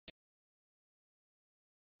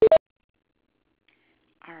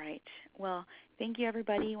All right. Well, thank you,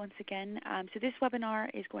 everybody, once again. So this webinar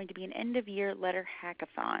is going to be an end-of-year letter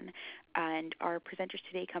hackathon, and our presenters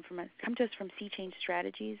today come to us from Sea Change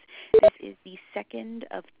Strategies. This is the second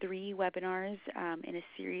of 3 webinars in a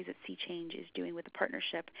series that Sea Change is doing with a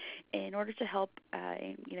partnership in order to help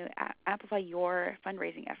amplify your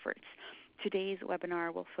fundraising efforts. Today's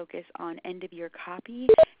webinar will focus on end-of-year copy,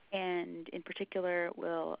 and in particular,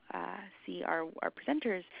 we'll see our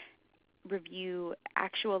presenters review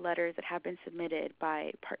actual letters that have been submitted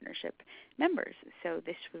by partnership members. So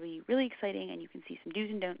this will be really exciting, and you can see some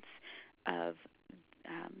do's and don'ts of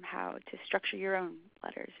how to structure your own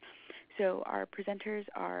letters. So our presenters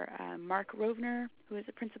are Mark Rovner, who is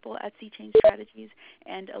a principal at Sea Change Strategies,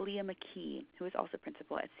 and Aaliyah McKee, who is also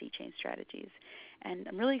principal at Sea Change Strategies. And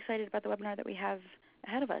I'm really excited about the webinar that we have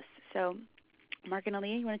ahead of us. So Mark and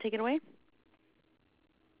Aaliyah, you want to take it away?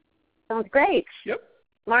 Sounds great. Yep.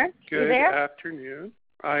 Mark, good you there? Afternoon.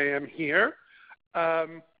 I am here. I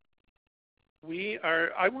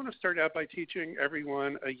want to start out by teaching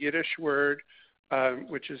everyone a Yiddish word,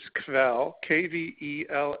 which is kvel,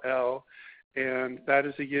 K-V-E-L-L, and that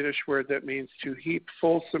is a Yiddish word that means to heap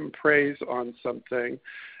fulsome praise on something.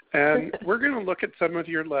 And we're going to look at some of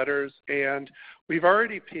your letters, and we've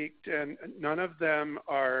already peeked, and none of them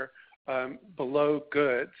are below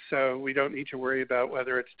good, so we don't need to worry about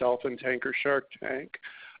whether it's Dolphin Tank or Shark Tank.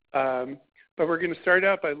 But we're going to start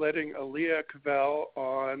out by letting Aaliyah kvel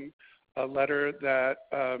on a letter that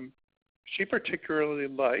she particularly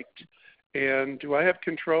liked. And do I have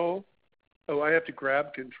control? Oh, I have to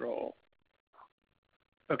grab control.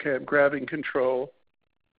 Okay, I'm grabbing control.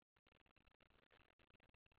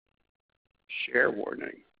 Share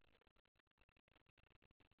warning.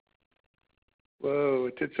 Whoa,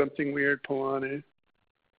 it did something weird, Polani.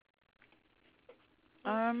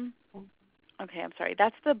 Okay, I'm sorry.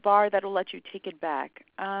 That's the bar that will let you take it back.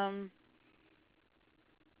 I'm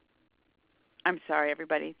sorry,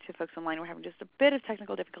 everybody. To folks online, we're having just a bit of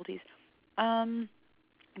technical difficulties. Why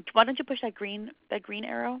don't you push that green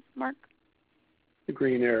arrow, Mark? The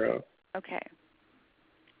green arrow. Okay.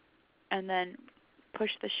 And then push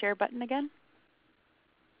the share button again.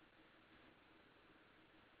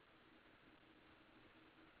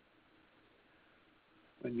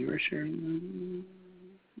 When you were sharing,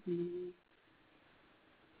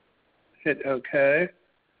 hit OK.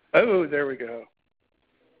 Oh, there we go.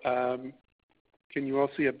 Can you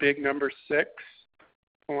all see a big number 6,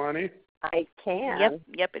 Polani? I can.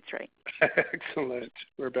 Yep, it's right. Excellent.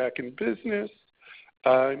 We're back in business.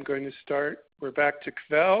 I'm going to start. We're back to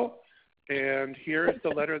kvel, and here is the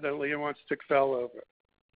letter that Leah wants to kvel over.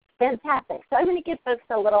 Fantastic. So I'm going to give folks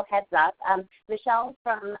a little heads up. Michelle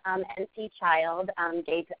from NC Child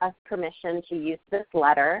gave us permission to use this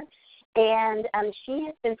letter, and she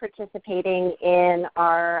has been participating in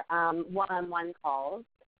our one-on-one calls,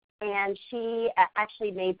 and she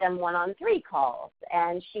actually made them 1-on-3 calls,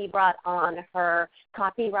 and she brought on her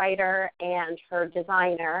copywriter and her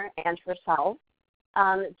designer and herself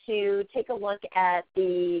to take a look at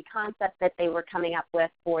the concept that they were coming up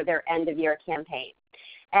with for their end-of-year campaign.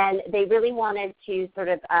 And they really wanted to sort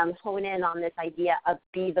of hone in on this idea of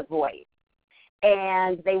be the voice.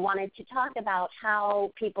 And they wanted to talk about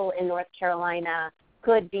how people in North Carolina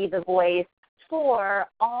could be the voice for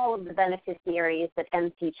all of the beneficiaries that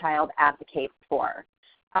NC Child advocates for.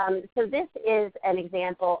 So this is an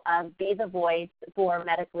example of be the voice for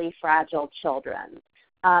medically fragile children.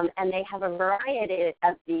 And they have a variety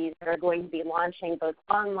of these that are going to be launching both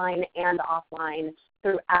online and offline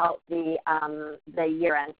throughout the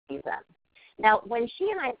year-end season. Now, when she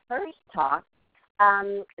and I first talked,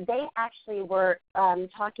 they actually were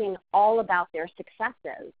talking all about their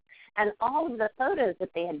successes. And all of the photos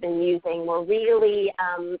that they had been using were really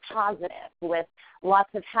positive, with lots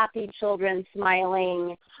of happy children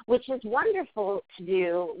smiling, which is wonderful to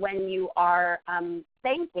do when you are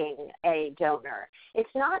thanking a donor. It's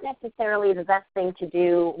not necessarily the best thing to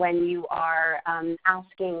do when you are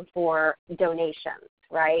asking for donations,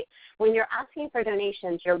 right? When you're asking for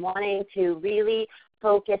donations, you're wanting to really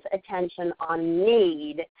focus attention on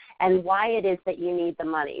need and why it is that you need the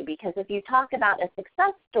money. Because if you talk about a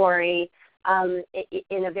success story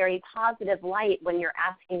in a very positive light when you're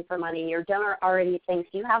asking for money, your donor already thinks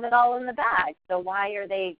you have it all in the bag. So why are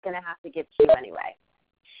they going to have to give to you anyway?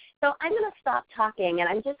 So I'm going to stop talking, and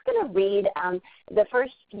I'm just going to read the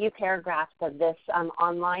first few paragraphs of this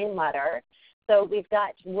online letter. So we've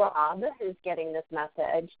got Rob, who's getting this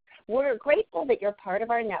message. We're grateful that you're part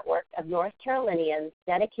of our network of North Carolinians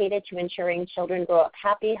dedicated to ensuring children grow up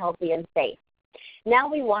happy, healthy, and safe. Now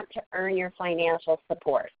we want to earn your financial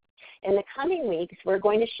support. In the coming weeks, we're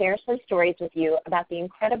going to share some stories with you about the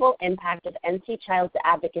incredible impact of NC Child's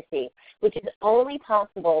advocacy, which is only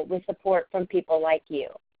possible with support from people like you.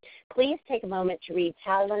 Please take a moment to read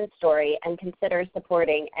Talon's story and consider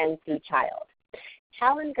supporting NC Child.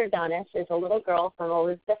 Talon Gerdonis is a little girl from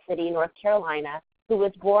Elizabeth City, North Carolina, who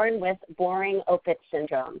was born with Boring-Opitz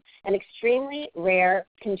syndrome, an extremely rare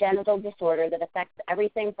congenital disorder that affects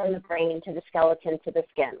everything from the brain to the skeleton to the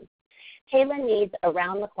skin. Talon needs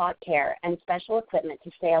around-the-clock care and special equipment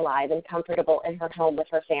to stay alive and comfortable in her home with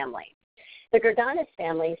her family. The Gerdonis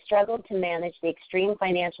family struggled to manage the extreme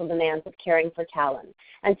financial demands of caring for Talon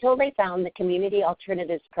until they found the Community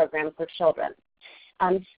Alternatives Program for Children.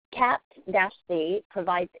 CAP-C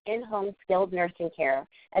provides in-home skilled nursing care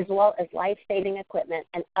as well as life-saving equipment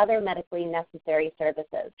and other medically necessary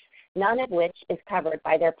services, none of which is covered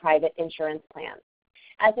by their private insurance plans.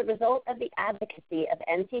 As a result of the advocacy of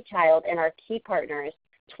NC Child and our key partners,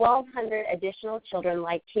 1,200 additional children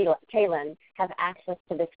like Talon have access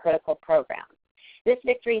to this critical program. This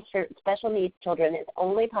victory for special needs children is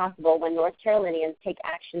only possible when North Carolinians take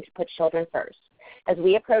action to put children first. As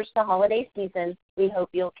we approach the holiday season, we hope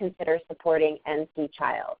you'll consider supporting NC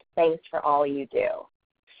Child. Thanks for all you do.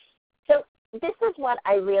 So this is what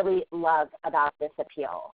I really love about this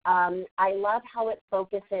appeal. I love how it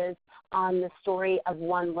focuses on the story of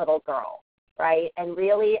one little girl, right, and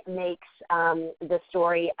really makes the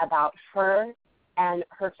story about her and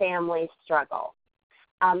her family's struggle.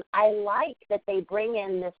 I like that they bring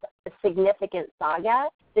in this significant saga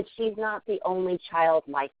that she's not the only child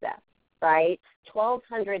like this, right?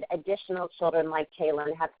 1,200 additional children like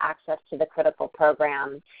Talon have access to the critical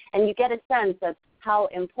program, and you get a sense of how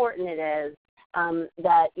important it is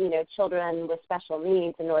that, children with special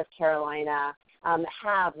needs in North Carolina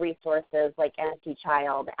have resources like NC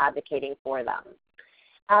Child advocating for them.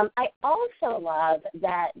 I also love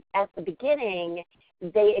that at the beginning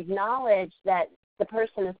they acknowledge that the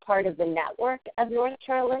person is part of the network of North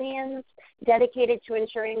Carolinians dedicated to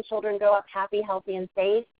ensuring children grow up happy, healthy, and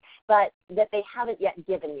safe, but that they haven't yet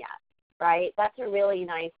given yet, right? That's a really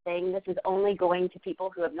nice thing. This is only going to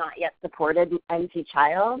people who have not yet supported NC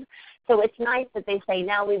Child. So it's nice that they say,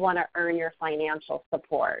 now we want to earn your financial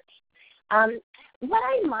support. What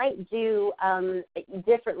I might do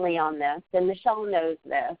differently on this, and Michelle knows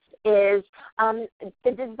this, is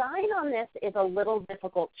the design on this is a little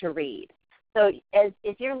difficult to read. So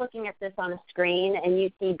if you're looking at this on a screen and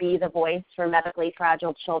you see Be the Voice for Medically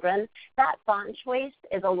Fragile Children, that font choice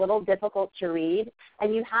is a little difficult to read,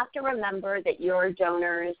 and you have to remember that your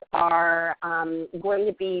donors are going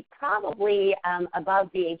to be probably above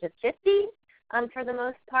the age of 50 for the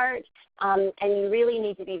most part, and you really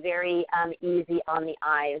need to be very easy on the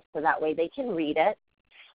eyes so that way they can read it.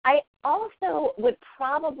 I also would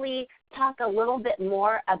probably talk a little bit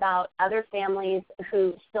more about other families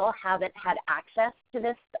who still haven't had access to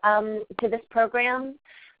this program.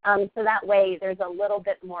 So that way there's a little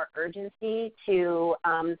bit more urgency to,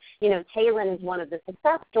 Talon is one of the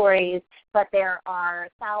success stories, but there are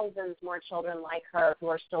thousands more children like her who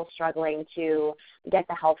are still struggling to get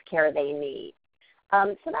the health care they need.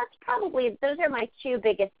 So that's probably, those are my two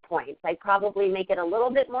biggest points. I'd probably make it a little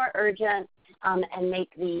bit more urgent and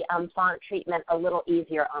make the font treatment a little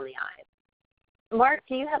easier on the eyes. Mark,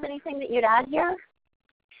 do you have anything that you'd add here?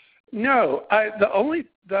 No,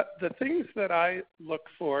 the things that I look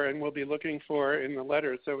for and will be looking for in the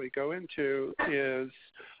letters that we go into is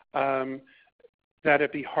that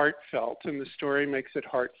it be heartfelt, and the story makes it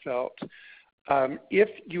heartfelt. If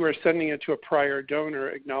you are sending it to a prior donor,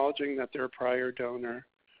 acknowledging that they're a prior donor,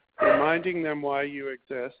 reminding them why you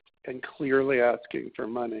exist, and clearly asking for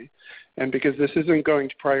money. And because this isn't going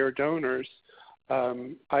to prior donors,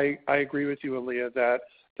 I agree with you, Aaliyah, that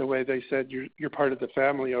the way they said you're part of the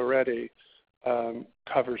family already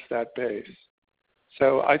covers that base.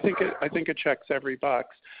 So I think it checks every box.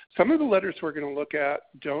 Some of the letters we're going to look at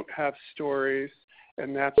don't have stories,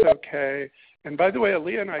 and that's okay. And by the way,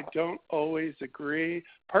 Aaliyah and I don't always agree,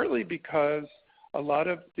 partly because a lot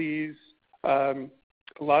of the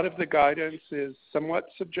guidance is somewhat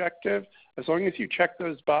subjective. As long as you check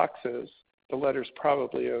those boxes, the letter's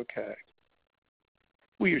probably okay.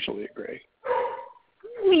 We usually agree.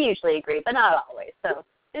 We usually agree, but not always. So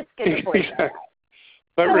it's good to point that out.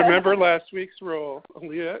 But remember last week's rule.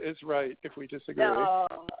 Aaliyah is right if we disagree. No.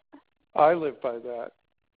 I live by that.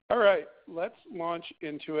 All right, let's launch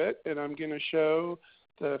into it, and I'm going to show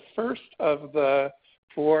the first of the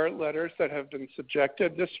 4 letters that have been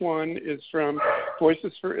subjected. This one is from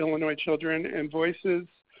Voices for Illinois Children. And Voices,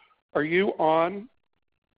 are you on?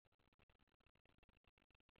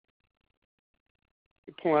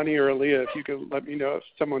 Polani or Aaliyah, if you could let me know if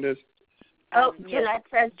someone is. Jeanette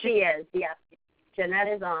says she is. Yes, Jeanette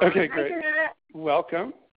is on. Okay, Hi, great. Jeanette.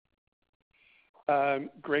 Welcome.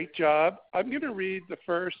 Great job. I'm going to read the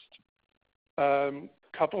first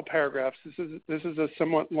couple paragraphs. This is a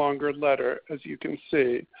somewhat longer letter, as you can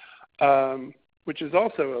see, which is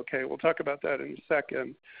also okay. We'll talk about that in a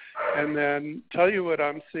second. And then tell you what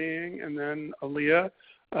I'm seeing, and then Aaliyah,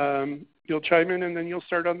 you'll chime in, and then you'll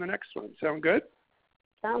start on the next one. Sound good?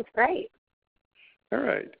 Sounds great. All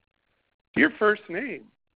right. Dear First Name,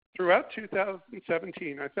 throughout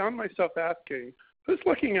 2017, I found myself asking, who's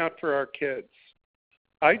looking out for our kids?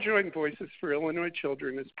 I joined Voices for Illinois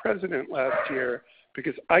Children as president last year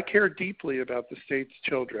because I care deeply about the state's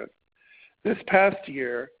children. This past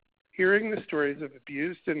year, hearing the stories of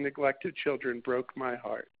abused and neglected children broke my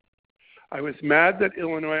heart. I was mad that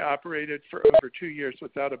Illinois operated for over 2 years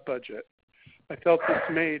without a budget. I felt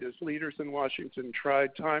dismayed as leaders in Washington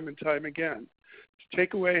tried time and time again to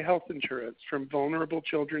take away health insurance from vulnerable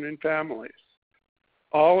children and families.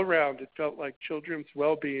 All around, it felt like children's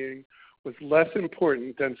well-being was less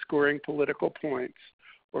important than scoring political points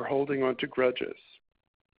or holding on to grudges.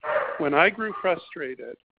 When I grew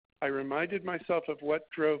frustrated, I reminded myself of what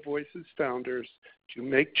drove Voices founders to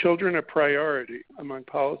make children a priority among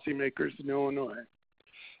policymakers in Illinois.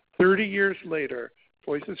 30 years later,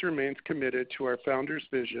 Voices remains committed to our founders'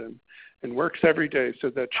 vision and works every day so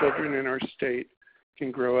that children in our state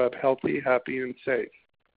can grow up healthy, happy, and safe.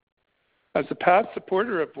 As a past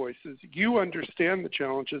supporter of Voices, you understand the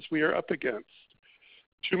challenges we are up against.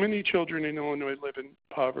 Too many children in Illinois live in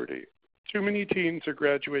poverty. Too many teens are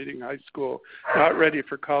graduating high school, not ready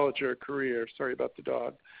for college or a career. Sorry about the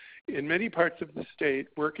dog. In many parts of the state,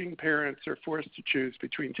 working parents are forced to choose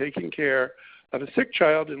between taking care of a sick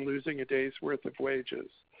child and losing a day's worth of wages.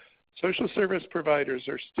 Social service providers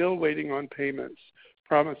are still waiting on payments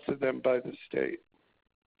promised to them by the state.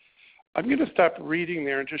 I'm going to stop reading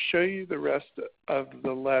there and just show you the rest of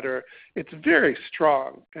the letter. It's very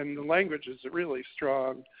strong, and the language is really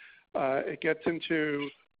strong. It gets into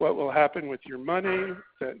what will happen with your money,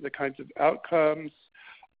 the kinds of outcomes.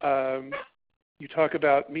 You talk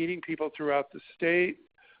about meeting people throughout the state,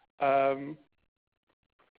 and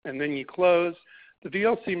then you close. The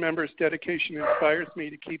VLC members' dedication inspires me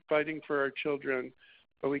to keep fighting for our children,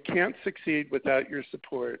 but we can't succeed without your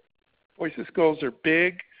support. Voices goals are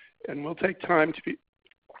big, and will take time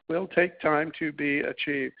to be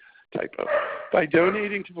achieved. Typo. By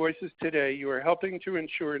donating to Voices today, you are helping to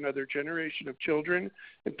ensure another generation of children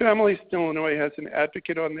and families in Illinois has an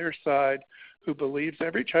advocate on their side who believes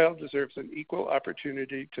every child deserves an equal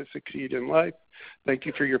opportunity to succeed in life. Thank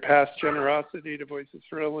you for your past generosity to Voices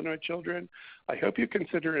for Illinois Children. I hope you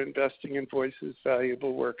consider investing in Voices'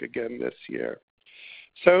 valuable work again this year.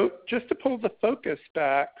 So just to pull the focus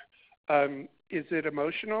back, is it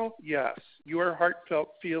emotional? Yes. Your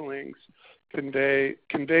heartfelt feelings convey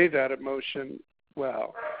that emotion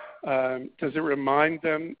well. Does it remind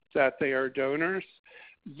them that they are donors?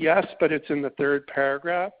 Yes, but it's in the third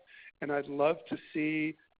paragraph, and I'd love to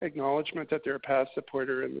see acknowledgement that they're a past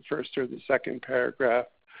supporter in the first or the second paragraph.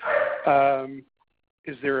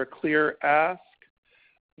 Is there a clear ask?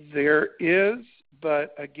 There is,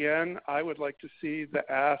 but again, I would like to see the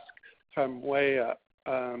ask come way up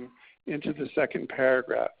into the second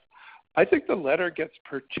paragraph. I think the letter gets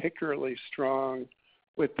particularly strong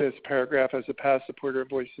with this paragraph as a past supporter of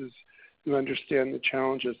Voices who understand the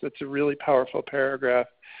challenges. That's a really powerful paragraph.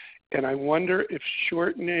 And I wonder if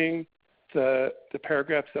shortening the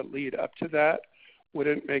paragraphs that lead up to that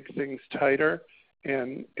wouldn't make things tighter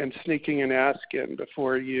and sneaking an ask in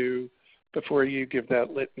before you give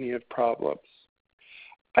that litany of problems.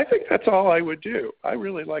 I think that's all I would do. I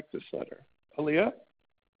really like this letter. Aaliyah?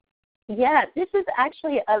 Yeah, this is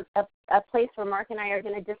actually a place where Mark and I are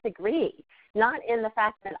going to disagree, not in the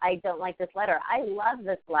fact that I don't like this letter. I love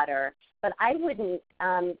this letter, but I wouldn't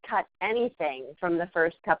cut anything from the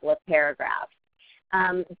first couple of paragraphs.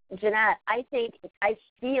 Jeanette, I think I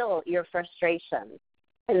feel your frustration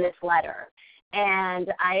in this letter.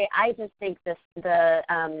 And I just think the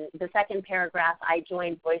second paragraph, I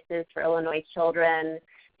joined Voices for Illinois Children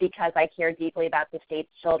because I care deeply about the state's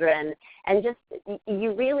children. And just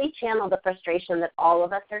you really channel the frustration that all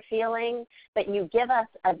of us are feeling, but you give us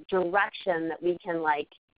a direction that we can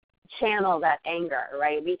channel that anger,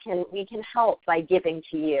 right? We can help by giving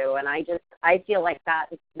to you. And I feel like that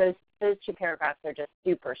those two paragraphs are just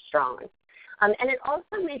super strong. And it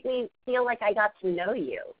also made me feel like I got to know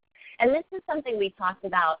you. And this is something we talked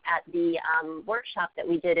about at the workshop that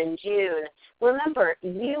we did in June. Remember,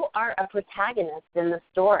 you are a protagonist in the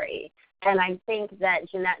story. And I think that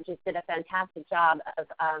Jeanette just did a fantastic job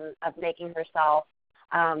of making herself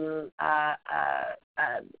a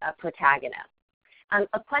protagonist.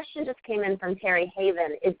 A question just came in from Terry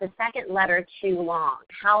Haven. Is the second letter too long?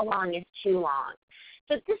 How long is too long?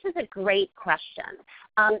 So this is a great question.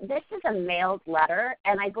 This is a mailed letter,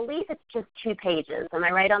 and I believe it's just 2 pages. Am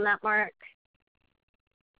I right on that, Mark?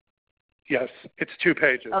 Yes, it's 2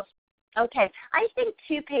 pages. Oh, okay. I think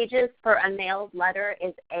 2 pages for a mailed letter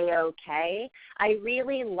is A-okay. I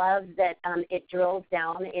really love that it drills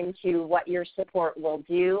down into what your support will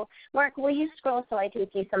do. Mark, will you scroll so I can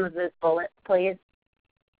see some of those bullets, please?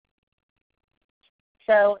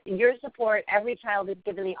 So your support, every child is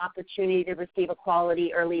given the opportunity to receive a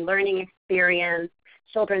quality early learning experience.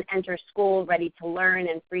 Children enter school ready to learn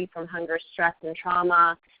and free from hunger, stress, and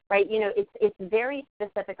trauma, right? You know, it's very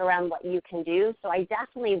specific around what you can do, so I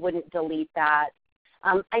definitely wouldn't delete that.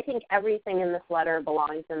 I think everything in this letter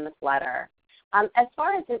belongs in this letter. As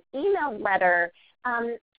far as an email letter,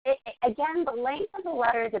 again, the length of the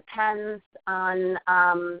letter depends on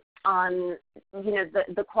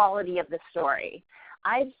the quality of the story.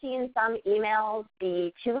 I've seen some emails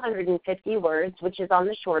be 250 words, which is on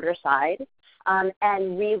the shorter side,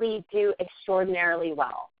 and really do extraordinarily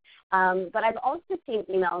well. But I've also seen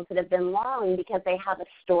emails that have been long because they have a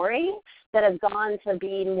story that have gone to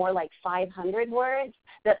be more like 500 words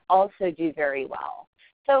that also do very well.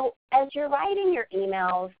 So as you're writing your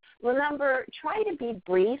emails, remember, try to be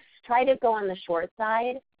brief, try to go on the short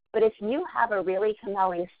side, but if you have a really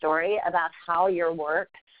compelling story about how your work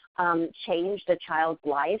changed a child's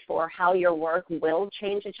life or how your work will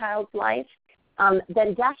change a child's life,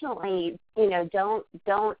 then definitely,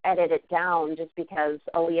 don't edit it down just because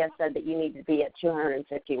Aaliyah said that you need to be at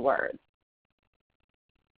 250 words.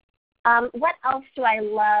 What else do I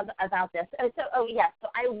love about this? So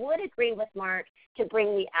I would agree with Mark to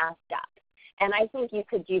bring the ask up. And I think you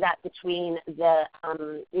could do that between the,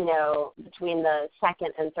 between the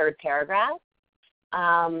second and third paragraph.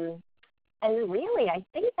 And really, I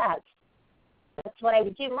think that's what I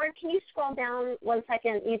would do. Mark, can you scroll down 1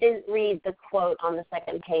 second? You didn't read the quote on the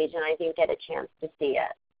second page, and I didn't get a chance to see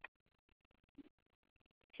it.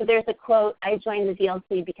 So there's a quote, I joined the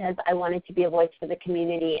DLC because I wanted to be a voice for the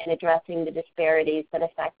community in addressing the disparities that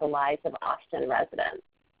affect the lives of Austin residents.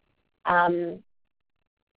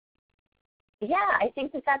 I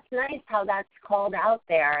think that's nice how that's called out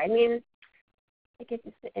there. I mean, I get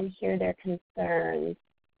to sit and hear their concerns.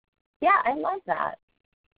 Yeah, I love that.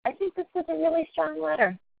 I think this is a really strong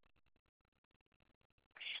letter.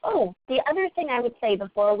 Oh, the other thing I would say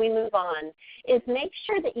before we move on is make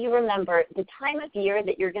sure that you remember the time of year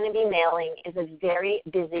that you're going to be mailing is a very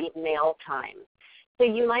busy mail time. So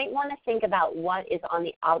you might want to think about what is on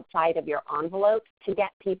the outside of your envelope to get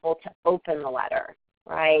people to open the letter,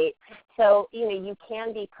 right? So, you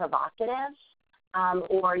can be provocative,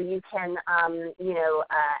 or you can,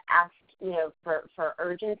 ask, for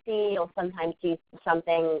urgency. You'll sometimes do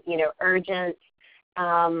something, urgent.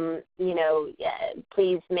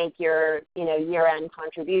 Please make your, year-end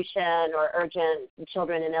contribution, or urgent,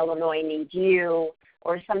 children in Illinois need you,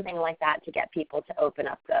 or something like that to get people to open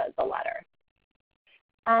up the letter.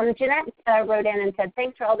 Jeanette wrote in and said,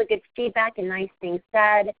 thanks for all the good feedback and nice things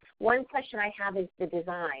said. One question I have is the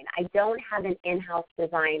design. I don't have an in-house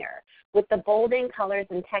designer. With the bolding, colors,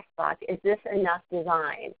 and text box, is this enough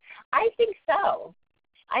design? I think so.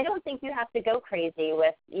 I don't think you have to go crazy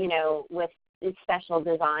with, with special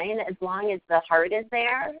design as long as the heart is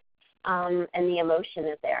there and the emotion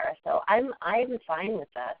is there. So I'm fine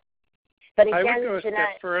with this. But again, I would go a Jeanette,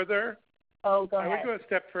 step further. Oh, go ahead. I would go a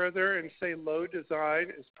step further and say low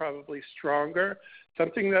design is probably stronger.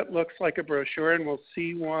 Something that looks like a brochure, and we'll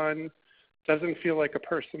see one, doesn't feel like a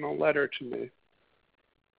personal letter to me.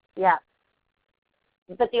 Yeah.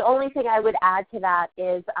 But the only thing I would add to that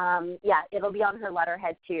is, it'll be on her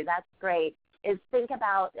letterhead too. That's great. Is think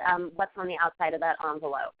about what's on the outside of that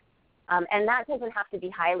envelope. And that doesn't have to be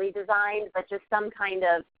highly designed, but just some kind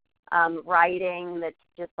of writing that's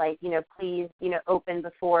just like, please, open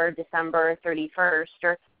before December 31st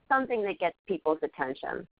or something that gets people's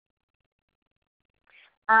attention.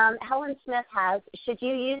 Helen Smith has, should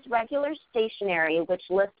you use regular stationery which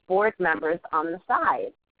lists board members on the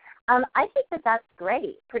side? I think that's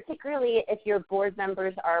great, particularly if your board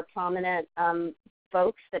members are prominent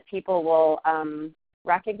folks that people will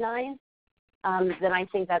recognize, then I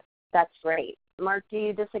think that's great. Mark, do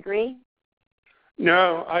you disagree?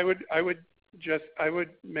 No, I would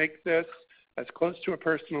make this as close to a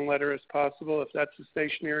personal letter as possible. If that's the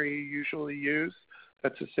stationery you usually use,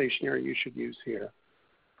 that's the stationery you should use here.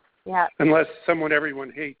 Yeah. Unless someone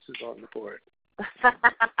everyone hates is on the board.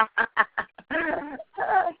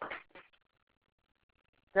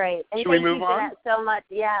 Great. And Should we thank move you, on? Jeanette, so much.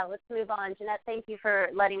 Yeah, let's move on. Jeanette, thank you for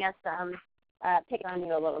letting us pick on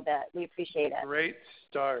you a little bit. We appreciate it. Great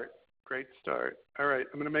start. Great start. All right,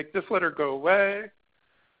 I'm going to make this letter go away.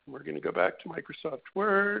 We're going to go back to Microsoft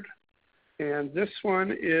Word. And this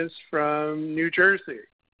one is from New Jersey.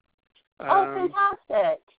 Oh,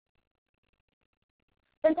 fantastic.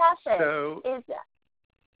 Fantastic. So,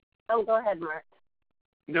 go ahead, Mark.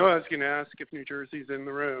 no, I was going to ask if New Jersey's in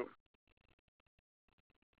the room.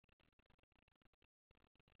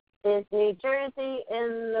 Is New Jersey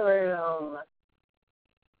in the room?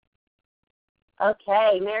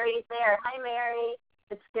 Okay, Mary's there. Hi, Mary.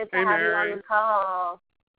 It's good to have Mary. you on the call.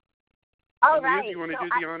 All right. Liz, you want to do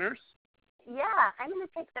the honors? Yeah, I'm going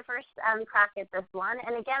to take the first crack at this one.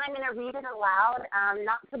 And again, I'm going to read it aloud,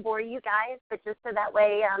 not to bore you guys, but just so that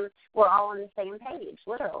way we're all on the same page,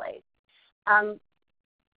 literally. All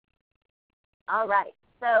right.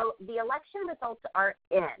 So the election results are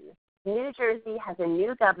in. New Jersey has a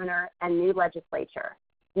new governor and new legislature.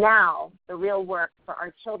 Now the real work for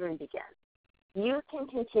our children begins. You can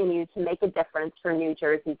continue to make a difference for New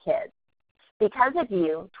Jersey kids. Because of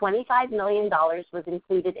you, $25 million was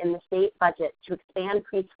included in the state budget to expand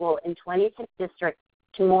preschool in 26 districts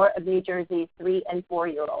to more of New Jersey's 3- and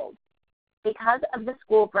 4-year-olds. Because of the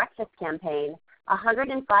school breakfast campaign,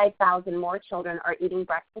 105,000 more children are eating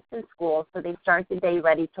breakfast in school so they start the day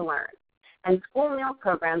ready to learn. And school meal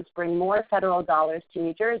programs bring more federal dollars to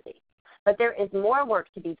New Jersey. But there is more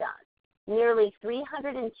work to be done. Nearly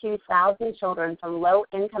 302,000 children from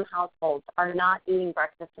low-income households are not eating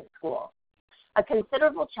breakfast at school. A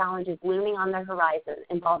considerable challenge is looming on the horizon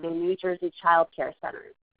involving New Jersey child care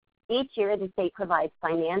centers. Each year, the state provides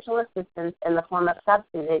financial assistance in the form of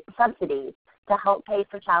subsidies to help pay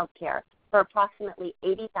for child care for approximately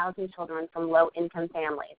 80,000 children from low-income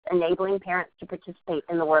families, enabling parents to participate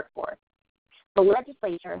in the workforce. The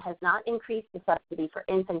legislature has not increased the subsidy for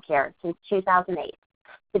infant care since 2008.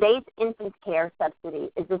 Today's infant care subsidy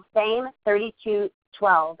is the same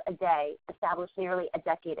 $32.12 a day established nearly a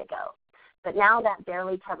decade ago. But now that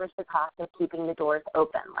barely covers the cost of keeping the doors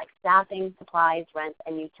open, like staffing, supplies, rent,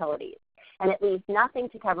 and utilities. And it leaves nothing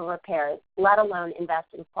to cover repairs, let alone invest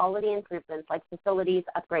in quality improvements like facilities,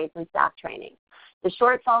 upgrades, and staff training. The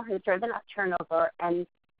shortfall has driven up turnover and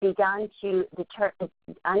begun to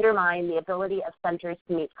undermine the ability of centers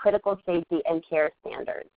to meet critical safety and care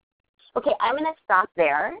standards. Okay, I'm going to stop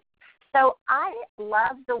there. So I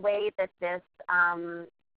love the way that this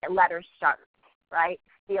letter starts, right?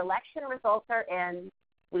 The election results are in.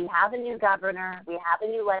 We have a new governor. We have a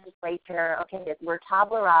new legislature. Okay, we're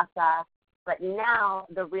tabula rasa. But now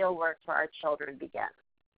the real work for our children begins,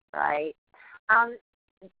 right? On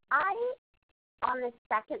the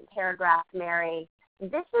second paragraph, Mary,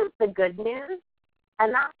 this is the good news,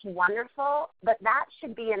 and that's wonderful, but that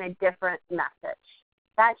should be in a different message.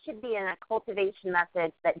 That should be in a cultivation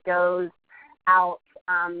message that goes out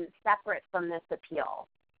separate from this appeal.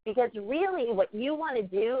 Because really what you want to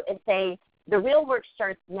do is say the real work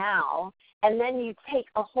starts now, and then you take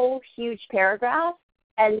a whole huge paragraph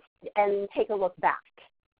and take a look back,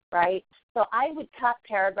 right? So I would cut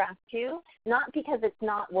paragraph 2, not because it's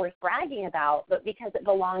not worth bragging about, but because it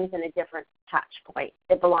belongs in a different touch point.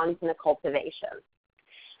 It belongs in a cultivation.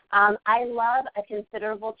 I love a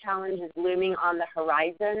considerable challenge is looming on the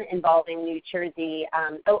horizon involving New Jersey.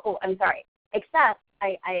 I'm sorry. Except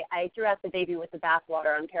I threw out the baby with the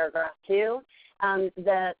bathwater on paragraph 2.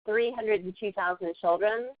 The 302,000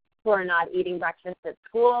 children who are not eating breakfast at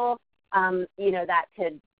school, that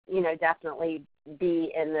could, definitely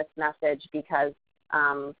be in this message because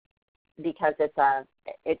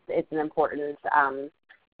it's an important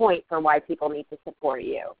point for why people need to support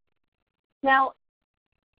you. Now,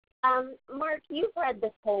 Mark, you've read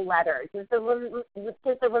this whole letter. Does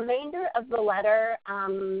the remainder of the letter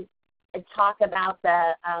talk about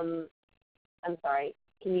the? I'm sorry.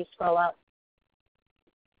 Can you scroll up?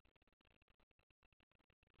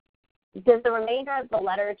 Does the remainder of the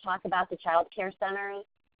letter talk about the child care centers?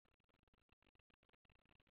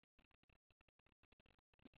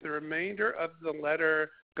 The remainder of the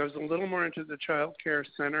letter goes a little more into the child care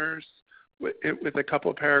centers with a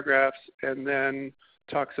couple of paragraphs, and then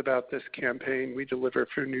talks about this campaign we deliver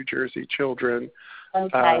for New Jersey children.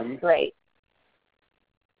 Okay,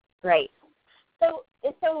 great. So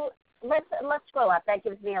let's scroll up. That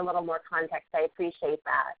gives me a little more context. I appreciate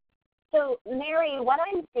that. So Mary, what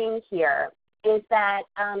I'm seeing here is that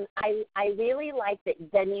I really like that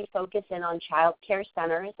then you focus in on child care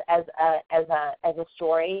centers as a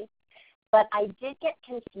story, but I did get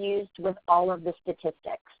confused with all of the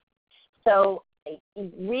statistics. So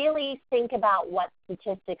really think about what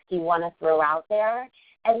statistics you want to throw out there.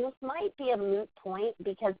 And this might be a moot point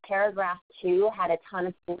because paragraph 2 had a ton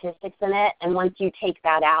of statistics in it, and once you take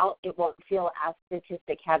that out, it won't feel as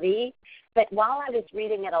statistic heavy. But while I was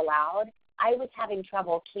reading it aloud, I was having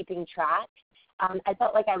trouble keeping track. I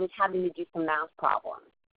felt like I was having to do some math problems.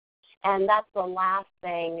 And that's the last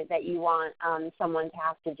thing that you want someone to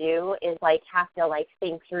have to do is have to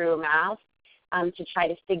think through math to try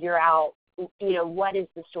to figure out, what is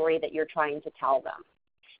the story that you're trying to tell them.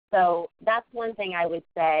 So that's one thing I would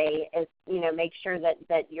say is, make sure that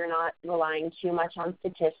you're not relying too much on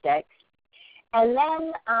statistics. And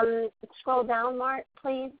then scroll down, Mark,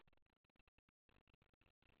 please.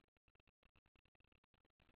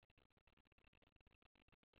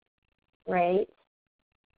 Great.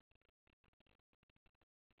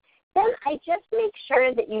 Then I just make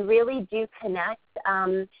sure that you really do connect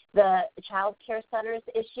the child care centers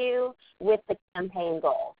issue with the campaign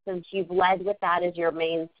goal. Since you've led with that as your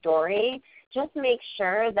main story, just make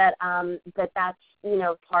sure that that's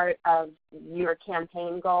part of your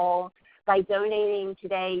campaign goal. By donating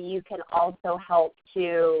today, you can also help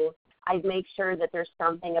to make sure that there's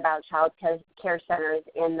something about child care centers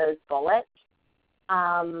in those bullets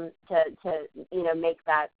to make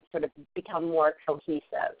that sort of become more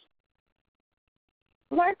cohesive.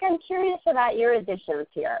 Mark, I'm curious about your additions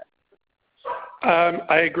here.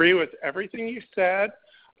 I agree with everything you said.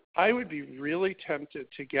 I would be really tempted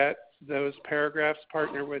to get those paragraphs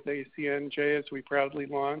partner with ACNJ as we proudly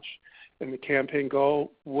launch and the campaign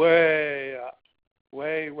goal way up,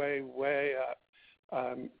 way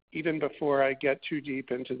up, even before I get too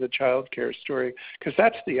deep into the child care story, because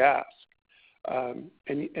that's the ask.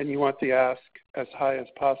 And you want the ask as high as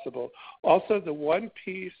possible. Also, the one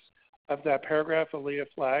piece of that paragraph Aaliyah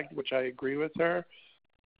flagged, which I agree with her,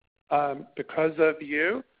 because of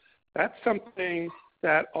you, that's something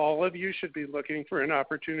that all of you should be looking for an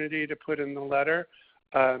opportunity to put in the letter.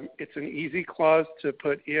 It's an easy clause to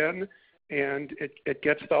put in, and it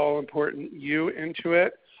gets the all-important you into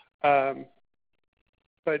it.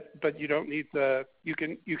 But you don't need you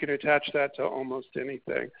can attach that to almost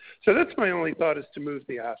anything. So that's my only thought, is to move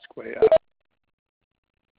the ask way up.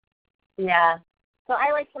 Yeah. So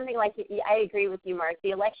I like something like, I agree with you, Mark.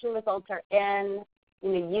 The election results are in.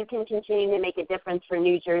 You can continue to make a difference for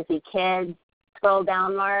New Jersey kids. Scroll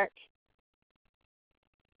down, Mark.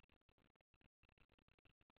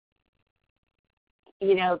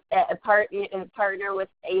 Partner with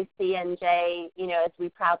ACNJ, as we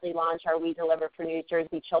proudly launch our We Deliver for New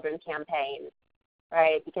Jersey Children campaign,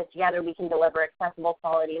 right? Because together we can deliver accessible,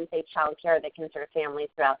 quality, and safe child care that can serve families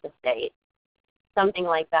throughout the state. Something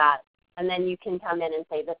like that. And then you can come in and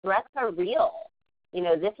say, the threats are real.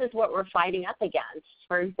 This is what we're fighting up against.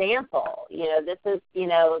 For example, this is,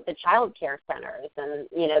 the child care centers and,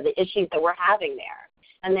 the issues that we're having there.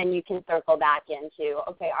 And then you can circle back into,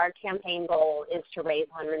 okay, our campaign goal is to raise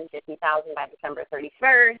 $150,000 by December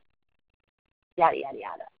 31st, yada, yada,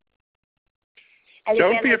 yada. And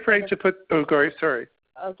don't again, be afraid to put, sorry.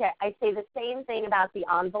 Okay, I say the same thing about the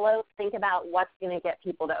envelope. Think about what's going to get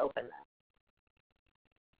people to open this.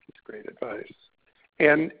 That's great advice.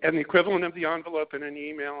 And the equivalent of the envelope in an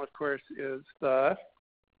email, of course, is the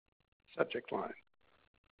subject line.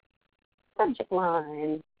 Subject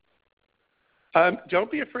line. Don't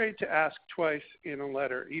be afraid to ask twice in a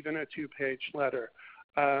letter, even a 2-page letter.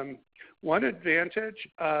 One advantage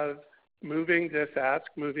of moving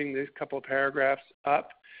these couple paragraphs up,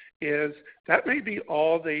 is that may be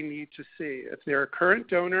all they need to see. If they're a current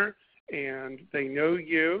donor and they know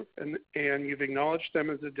you and you've acknowledged them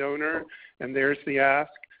as a donor and there's the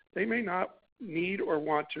ask, they may not need or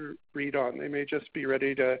want to read on. They may just be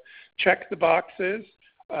ready to check the boxes,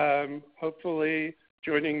 hopefully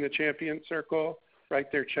joining the champion circle,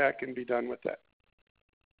 write their check, and be done with it.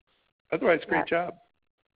 Otherwise, great job.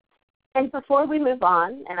 And before we move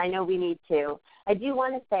on, and I know we need to, I do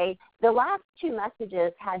want to say the last 2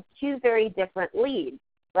 messages had 2 very different leads,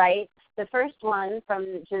 right? The first one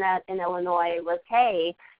from Jeanette in Illinois was,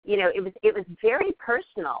 hey, it was very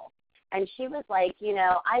personal. And she was like,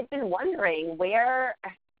 I've been wondering where,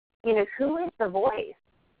 who is the voice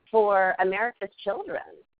for America's children,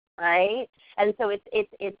 right? And so it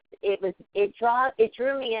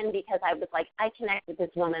drew me in because I was like, I connect with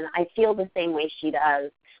this woman. I feel the same way she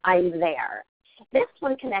does. I'm there. This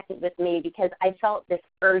one connected with me because I felt this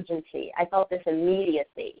urgency. I felt this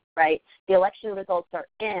immediacy, right? The election results are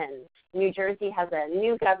in. New Jersey has a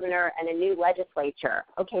new governor and a new legislature.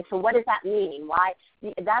 Okay, so what does that mean? Why?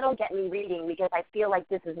 That'll get me reading because I feel like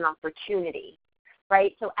this is an opportunity,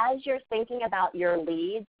 right? So as you're thinking about your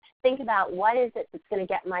leads, think about what is it that's going to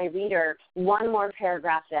get my reader one more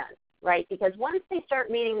paragraph in, right? Because once they start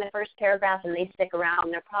reading the first paragraph and they stick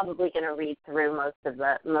around, they're probably going to read through most of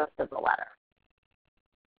the letter.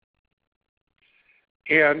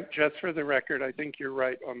 And just for the record, I think you're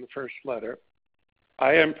right on the first letter.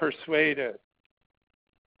 I am persuaded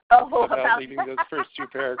about leaving those first two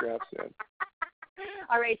paragraphs in.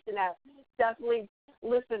 All right, Jeanette, definitely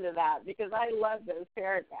listen to that because I love those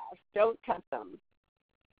paragraphs. Don't cut them.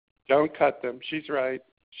 Don't cut them. She's right.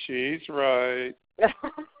 She's right.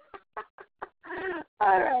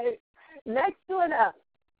 All right. Next one up.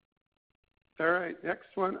 All right. Next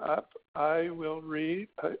one up, I will read,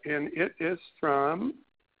 and it is from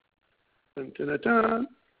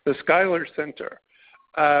the Schuyler Center.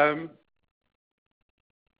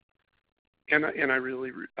 And I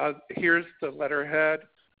really, here's the letterhead.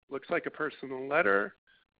 Looks like a personal letter.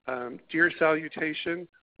 Dear Salutation,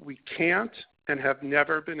 we can't and have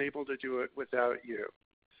never been able to do it without you.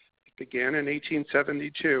 It began in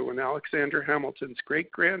 1872 when Alexander Hamilton's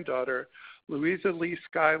great-granddaughter, Louisa Lee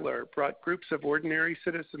Schuyler, brought groups of ordinary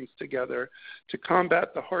citizens together to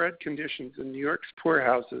combat the horrid conditions in New York's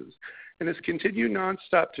poorhouses, and has continued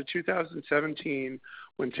nonstop to 2017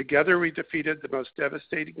 when together we defeated the most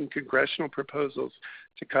devastating congressional proposals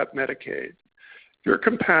to cut Medicaid. Your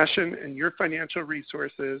compassion and your financial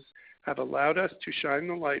resources have allowed us to shine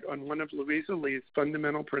the light on one of Louisa Lee's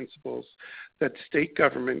fundamental principles that state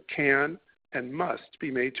government can and must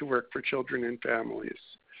be made to work for children and families.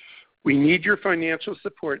 We need your financial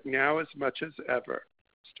support now as much as ever.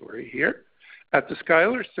 Story here. At the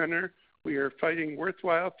Schuyler Center, we are fighting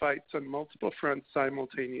worthwhile fights on multiple fronts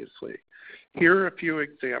simultaneously. Here are a few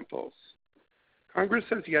examples. Congress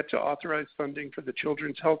has yet to authorize funding for the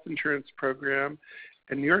Children's Health Insurance Program,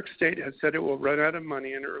 and New York State has said it will run out of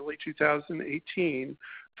money in early 2018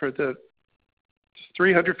 for the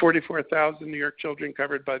 344,000 New York children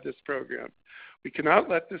covered by this program. We cannot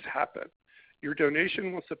let this happen. Your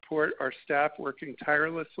donation will support our staff working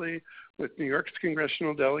tirelessly with New York's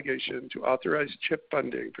congressional delegation to authorize CHIP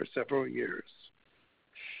funding for several years.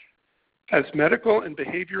 As medical and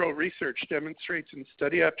behavioral research demonstrates in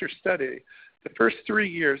study after study, the first 3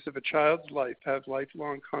 years of a child's life have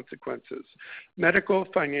lifelong consequences, medical,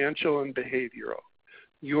 financial, and behavioral.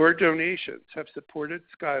 Your donations have supported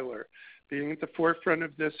Schuyler being at the forefront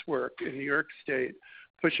of this work in New York State,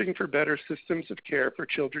 pushing for better systems of care for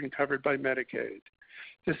children covered by Medicaid.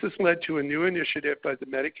 This has led to a new initiative by the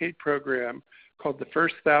Medicaid program called the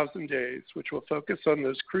First 1,000 Days, which will focus on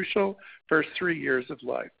those crucial first 3 years of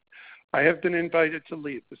life. I have been invited to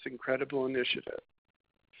lead this incredible initiative.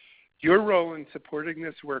 Your role in supporting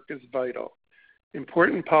this work is vital.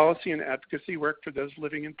 Important policy and advocacy work for those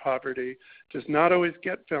living in poverty does not always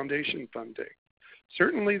get foundation funding.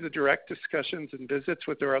 Certainly the direct discussions and visits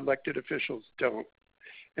with our elected officials don't.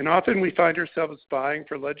 And often we find ourselves vying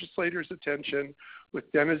for legislators' attention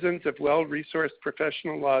with denizens of well-resourced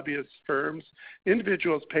professional lobbyist firms,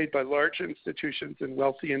 individuals paid by large institutions, and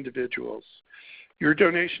wealthy individuals. Your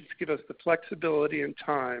donations give us the flexibility and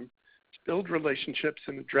time to build relationships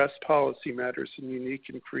and address policy matters in unique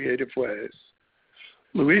and creative ways.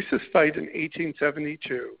 Louisa's fight in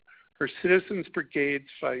 1872, her Citizens Brigades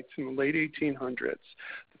fights in the late 1800s,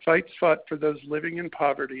 the fights fought for those living in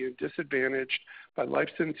poverty and disadvantaged by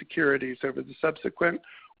life's insecurities over the subsequent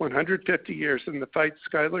 150 years, and the fights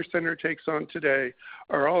Schuyler Center takes on today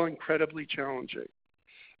are all incredibly challenging.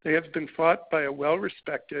 They have been fought by a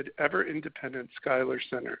well-respected, ever-independent Schuyler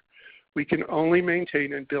Center. We can only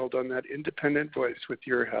maintain and build on that independent voice with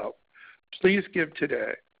your help. Please give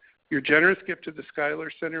today. Your generous gift to the Schuyler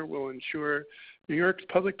Center will ensure New York's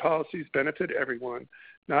public policies benefit everyone,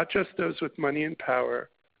 not just those with money and power.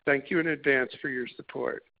 Thank you in advance for your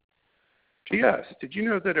support. P.S. Did you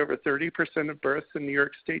know that over 30% of births in New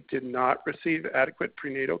York State did not receive adequate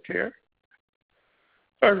prenatal care?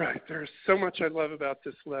 All right, there's so much I love about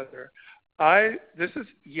this letter. This is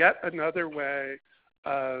yet another way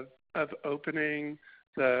of opening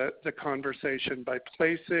the conversation by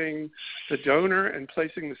placing the donor and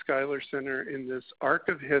placing the Schuyler Center in this arc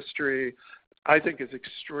of history. I think is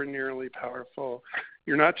extraordinarily powerful.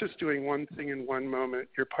 You're not just doing one thing in one moment.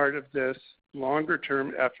 You're part of this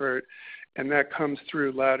longer-term effort, and that comes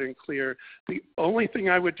through loud and clear. The only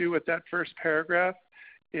thing I would do with that first paragraph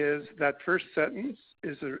is that first sentence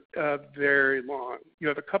is very long. You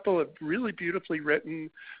have a couple of really beautifully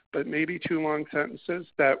written, but maybe too long sentences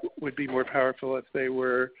that would be more powerful if they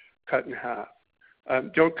were cut in half.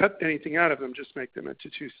 Don't cut anything out of them, just make them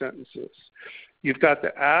into two sentences. You've got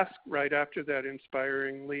the ask right after that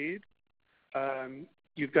inspiring lead.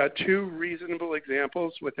 You've got two reasonable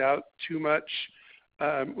examples without too much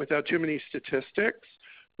without too many statistics,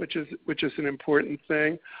 which is an important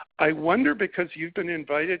thing. I wonder, because you've been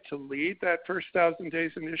invited to lead that first 1,000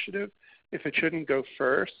 Days initiative, if it shouldn't go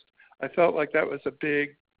first. I felt like that was a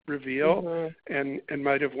big reveal, and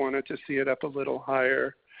might have wanted to see it up a little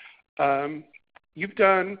higher. You've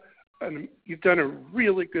done a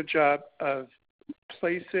really good job of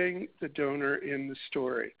placing the donor in the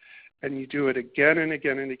story, and you do it again and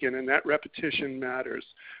again and again, and that repetition matters.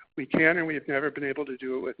 We can and we have never been able to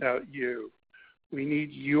do it without you. We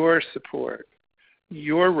need your support.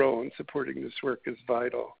 Your role in supporting this work is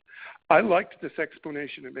vital. I liked this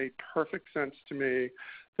explanation. It made perfect sense to me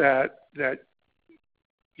that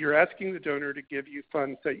you're asking the donor to give you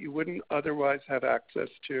funds that you wouldn't otherwise have access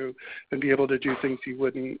to and be able to do things you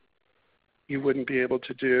wouldn't be able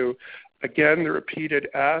to do. Again, the repeated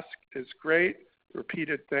ask is great. The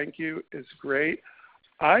repeated thank you is great.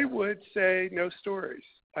 I would say no stories.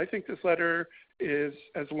 I think this letter is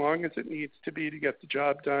as long as it needs to be to get the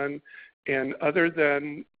job done, and other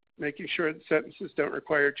than making sure that sentences don't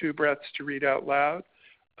require 2 breaths to read out loud,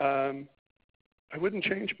 I wouldn't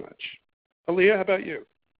change much. Aaliyah, how about you?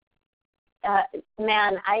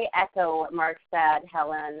 Man, I echo what Mark said,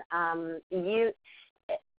 Helen.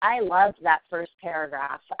 I loved that first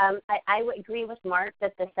paragraph. I would agree with Mark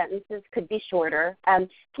that the sentences could be shorter.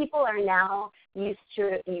 People are now used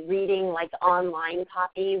to reading like online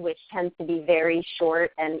copy, which tends to be very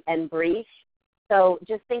short and brief. So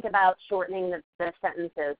just think about shortening the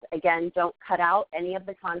sentences. Again, don't cut out any of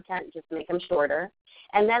the content, just make them shorter.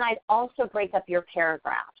 And then I'd also break up your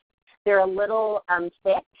paragraphs. They're a little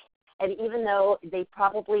thick. And even though they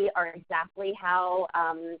probably are exactly how,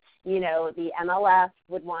 the MLS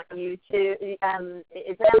would want you to, is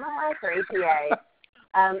it MLS or APA?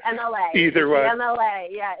 MLA. Either way. The MLA,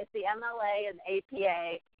 yeah, it's the MLA and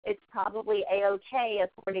APA. It's probably A-OK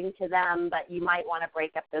according to them, but you might want to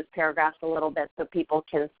break up those paragraphs a little bit so people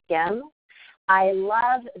can skim. I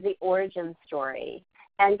love the origin story.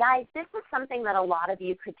 And guys, this is something that a lot of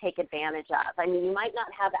you could take advantage of. I mean, you might not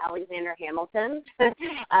have Alexander Hamilton,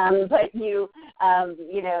 but you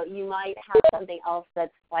might have something else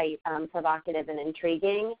that's quite provocative and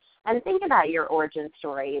intriguing. And think about your origin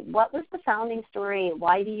story. What was the founding story?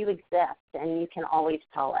 Why do you exist? And you can always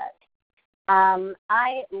tell it.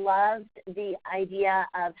 I loved the idea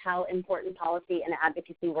of how important policy and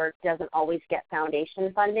advocacy work doesn't always get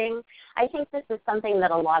foundation funding. I think this is something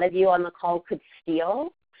that a lot of you on the call could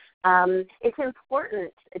steal. It's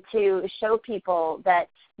important to show people that,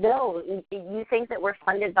 no, you think that we're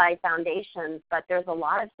funded by foundations, but there's a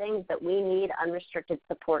lot of things that we need unrestricted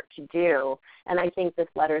support to do, and I think this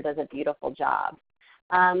letter does a beautiful job.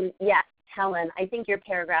 Yes. Helen, I think your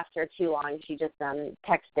paragraphs are too long. She just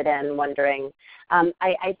texted in wondering.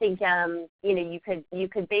 I think you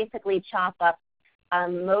could basically chop up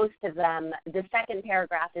most of them. The second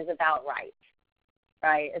paragraph is about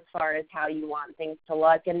right, as far as how you want things to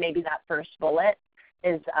look, and maybe that first bullet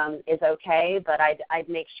is okay. But I'd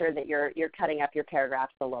make sure that you're cutting up your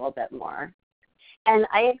paragraphs a little bit more. And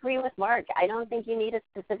I agree with Mark. I don't think you need a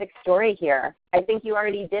specific story here. I think you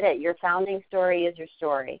already did it. Your founding story is your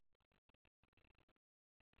story.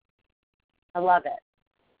 I love it.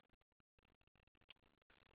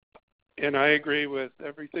 And I agree with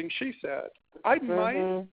everything she said. I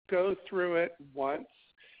might go through it once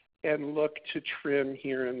and look to trim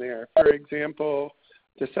here and there. For example,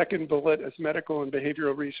 the second bullet, as medical and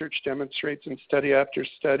behavioral research demonstrates in study after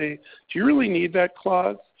study. Do you really need that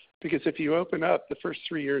clause? Because if you open up, the first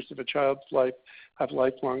 3 years of a child's life have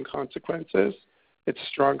lifelong consequences. It's a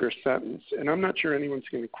stronger sentence, and I'm not sure anyone's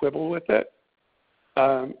going to quibble with it.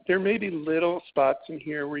 There may be little spots in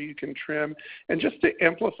here where you can trim. And just to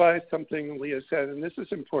amplify something Leah said, and this is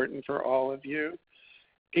important for all of you,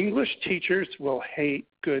 English teachers will hate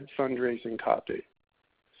good fundraising copy.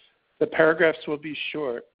 The paragraphs will be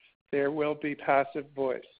short. There will be passive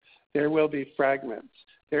voice. There will be fragments.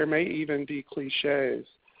 There may even be cliches.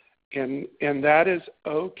 And that is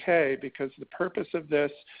okay, because the purpose of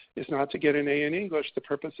this is not to get an A in English. The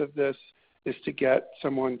purpose of this is to get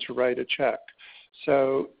someone to write a check.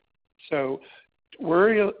 So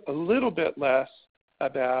worry a little bit less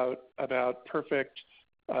about perfect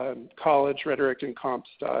college rhetoric and comp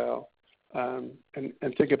style, and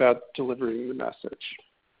think about delivering the message.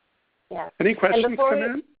 Yeah. Any questions come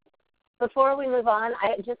in? Before we move on,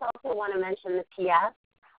 I just also want to mention the PS.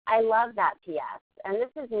 I love that PS. And this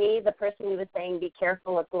is me, the person who was saying be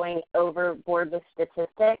careful of going overboard with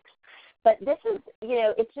statistics. But this is,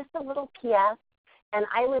 it's just a little PS. And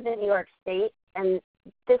I live in New York State, and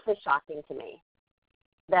this is shocking to me,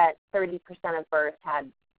 that 30% of births had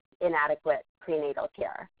inadequate prenatal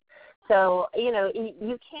care. So,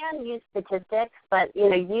 you can use statistics, but,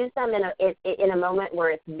 use them in a moment where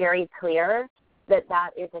it's very clear that that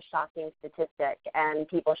is a shocking statistic and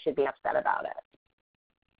people should be upset about it.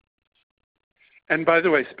 And by the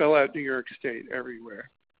way, spell out New York State everywhere.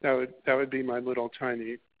 That would be my little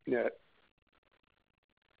tiny nit.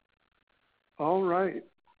 All right.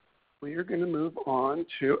 We are going to move on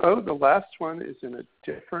to, the last one is in a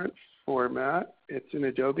different format. It's in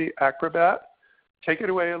Adobe Acrobat. Take it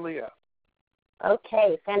away, Aaliyah.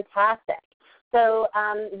 Okay, fantastic. So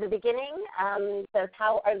the beginning, says,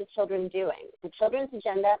 how are the children doing? The children's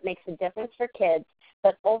agenda makes a difference for kids,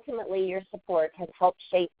 but ultimately your support has helped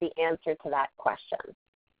shape the answer to that question.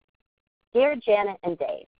 Dear Janet and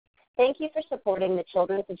Dave, thank you for supporting the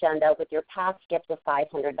children's agenda with your past gift of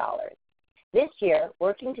 $500. This year,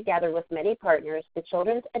 working together with many partners, the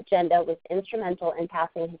children's agenda was instrumental in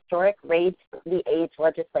passing historic raise the age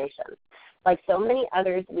legislation. Like so many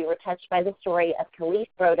others, we were touched by the story of Khalif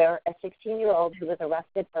Broder, a 16-year-old who was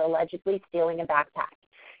arrested for allegedly stealing a backpack.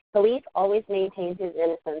 Khalif always maintained his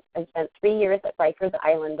innocence and spent 3 years at Rikers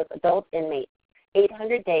Island with adult inmates,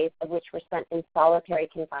 800 days of which were spent in solitary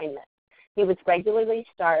confinement. He was regularly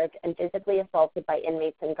starved and physically assaulted by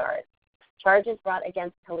inmates and guards. Charges brought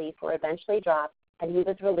against Khalif were eventually dropped, and he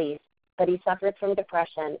was released, but he suffered from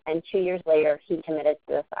depression, and 2 years later, he committed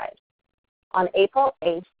suicide. On April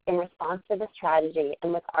 8th, in response to this tragedy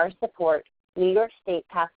and with our support, New York State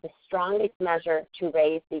passed the strongest measure to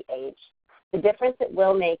raise the age. The difference it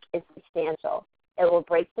will make is substantial. It will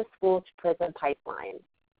break the school-to-prison pipeline.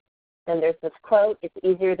 Then there's this quote, it's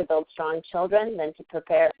easier to build strong children than to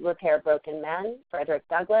repair broken men, Frederick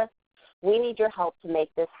Douglass. We need your help to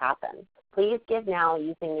make this happen. Please give now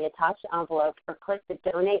using the attached envelope or click the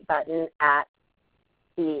donate button at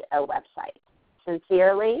the website.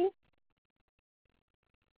 Sincerely,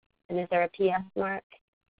 and is there a PS mark?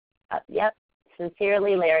 Yep.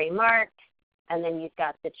 Sincerely, Larry Mark. And then you've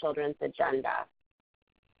got the children's agenda.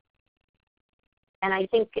 And I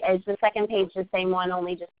think is the second page the same one,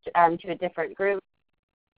 only just to a different group?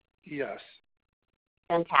 Yes.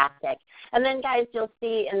 Fantastic. And then, guys, you'll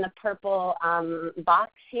see in the purple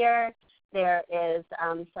box here, there is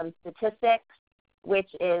some statistics, which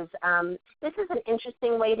is this is an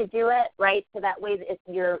interesting way to do it, right? So that way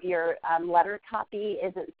your letter copy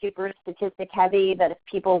isn't super statistic heavy, but if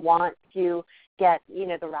people want to get,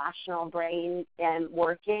 the rational brain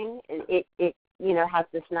working, it has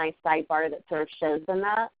this nice sidebar that sort of shows them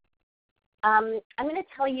that. I'm going to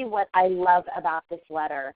tell you what I love about this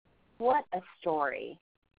letter. What a story.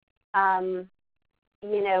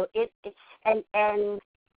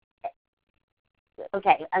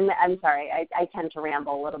 Okay, I'm sorry. I tend to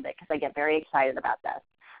ramble a little bit because I get very excited about this.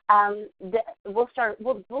 We'll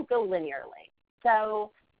go linearly.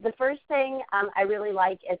 So the first thing I really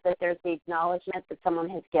like is that there's the acknowledgement that someone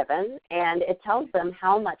has given, and it tells them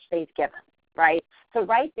how much they've given, right? So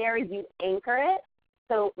right there you anchor it.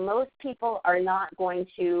 So most people are not going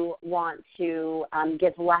to want to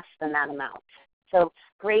give less than that amount. So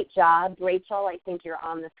great job, Rachel. I think you're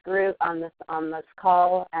on this group, on this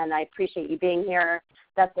call, and I appreciate you being here.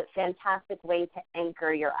 That's a fantastic way to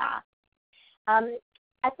anchor your ask.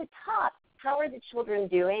 At the top, how are the children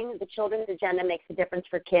doing? The children's agenda makes a difference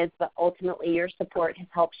for kids, but ultimately your support has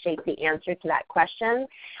helped shape the answer to that question.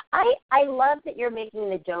 I love that you're making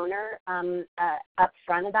the donor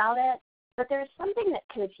upfront about it, but there's something that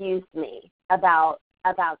confused me about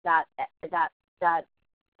that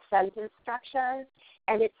sentence structure,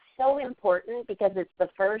 and it's so important because it's the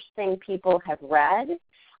first thing people have read.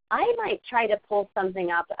 I might try to pull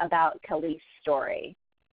something up about Khalif's story.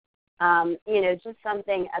 Just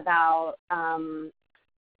something about,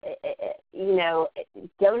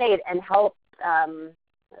 donate and help,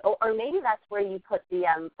 or maybe that's where you put the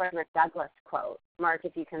Frederick Douglass quote. Mark,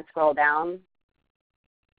 if you can scroll down,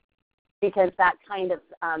 because that kind of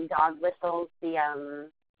dog whistles the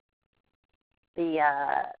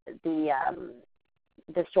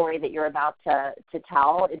story that you're about to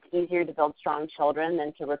tell. It's easier to build strong children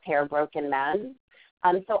than to repair broken men.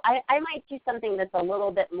 So I might do something that's a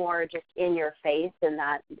little bit more just in your face in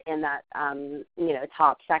that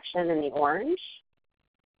top section in the orange.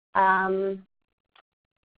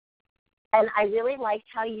 And I really liked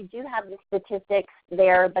how you do have the statistics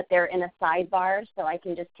there, but they're in a sidebar, so I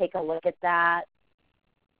can just take a look at that.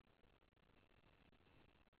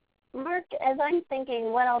 Mark, as I'm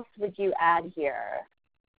thinking, what else would you add here?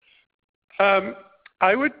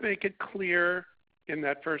 I would make it clear in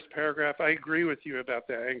that first paragraph. I agree with you about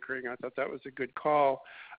the anchoring. I thought that was a good call.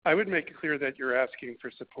 I would make it clear that you're asking for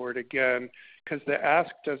support again, because the ask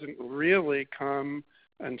doesn't really come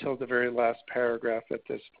until the very last paragraph at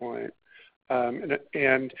this point. When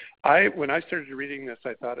I started reading this,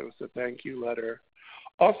 I thought it was a thank you letter.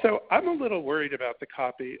 Also, I'm a little worried about the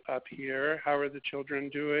copy up here. How are the children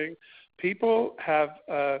doing? People have,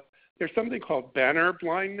 there's something called banner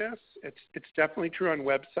blindness. It's definitely true on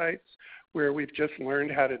websites where we've just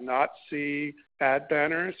learned how to not see ad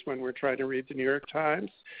banners when we're trying to read the New York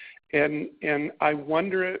Times. And I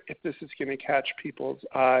wonder if this is going to catch people's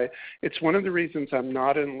eye. It's one of the reasons I'm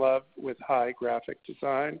not in love with high graphic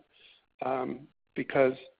design,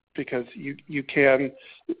 because you can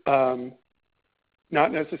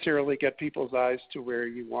not necessarily get people's eyes to where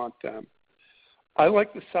you want them. I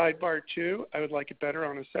like the sidebar too. I would like it better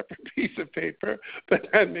on a separate piece of paper, but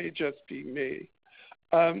that may just be me.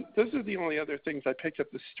 Those are the only other things I picked up.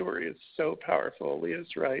 The story is so powerful.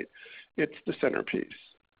 Leah's right. It's the centerpiece.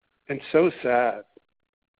 And so sad.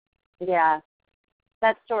 Yeah,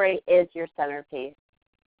 that story is your centerpiece.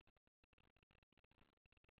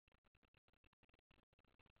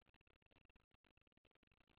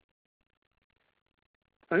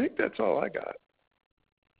 I think that's all I got.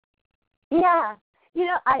 Yeah,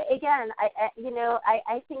 I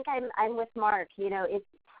think I'm with Mark.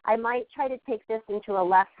 I might try to take this into a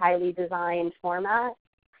less highly designed format,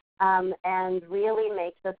 and really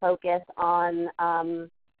make the focus on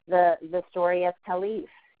the story of Khalif,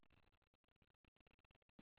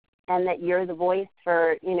 and that you're the voice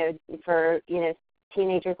for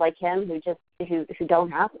teenagers like him who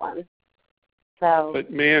don't have one. So, but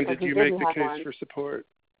man, did you make the case one. for support?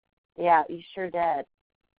 Yeah, you sure did.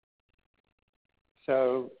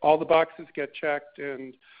 So all the boxes get checked,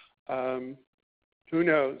 and who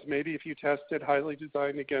knows? Maybe if you tested highly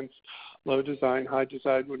designed against low design, high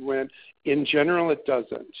design would win. In general, it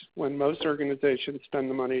doesn't. When most organizations spend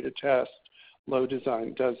the money to test, low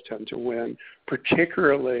design does tend to win,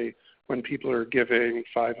 particularly when people are giving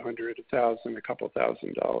 $500, $1,000, a couple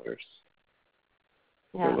 $1,000.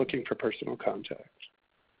 Yeah. They're looking for personal contact.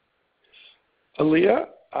 Aaliyah,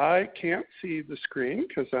 I can't see the screen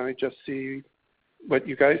because I just see what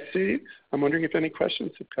you guys see. I'm wondering if any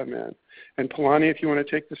questions have come in. And Palani, if you want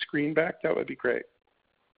to take the screen back, that would be great.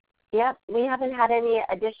 Yep, we haven't had any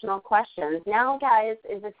additional questions. Now, guys,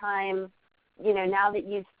 is the time, now that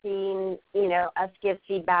you've seen, us give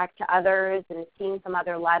feedback to others and seen some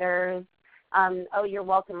other letters. Oh, you're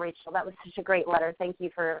welcome, Rachel. That was such a great letter. Thank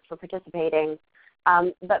you for participating.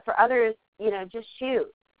 But for others, just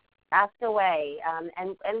shoot. Ask away.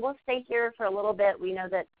 And we'll stay here for a little bit. We know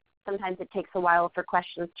that sometimes it takes a while for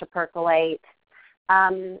questions to percolate.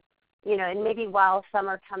 And maybe while some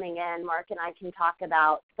are coming in, Mark and I can talk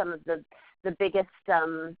about some of the biggest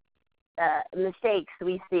mistakes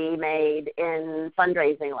we see made in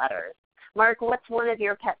fundraising letters. Mark, what's one of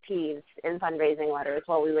your pet peeves in fundraising letters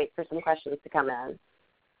while we wait for some questions to come in?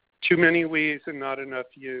 Too many we's and not enough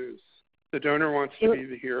you's. The donor wants to be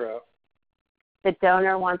the hero. The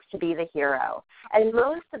donor wants to be the hero. And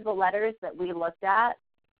most of the letters that we looked at,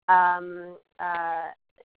 I'm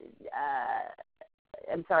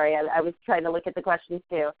sorry, I was trying to look at the questions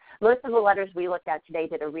too. Most of the letters we looked at today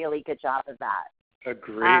did a really good job of that.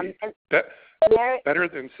 Agreed. Better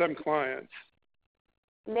than some clients.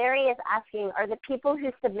 Mary is asking, are the people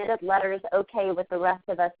who submitted letters okay with the rest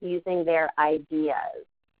of us using their ideas?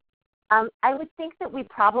 I would think that we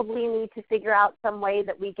probably need to figure out some way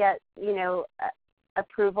that we get,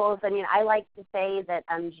 approvals. I mean, I like to say that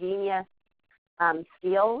genius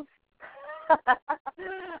steals.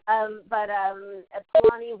 But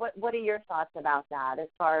Palani, what are your thoughts about that as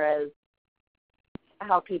far as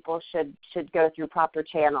how people should go through proper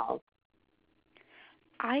channels?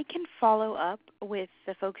 I can follow up with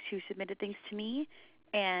the folks who submitted things to me,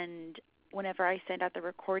 and whenever I send out the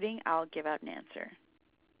recording, I'll give out an answer.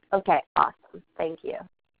 Okay, awesome. Thank you.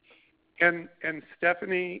 And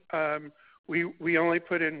Stephanie, we only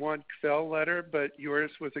put in one CFEL letter, but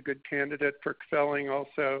yours was a good candidate for CFELing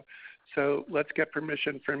also. So let's get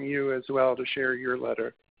permission from you as well to share your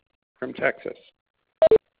letter from Texas.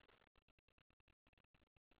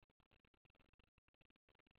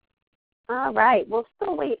 All right. We'll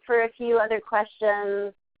still wait for a few other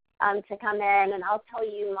questions to come in, and I'll tell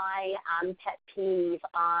you my pet peeve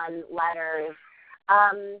on letters.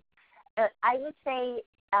 I would say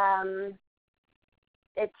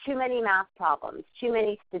it's too many math problems, too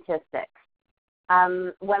many statistics.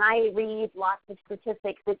 When I read lots of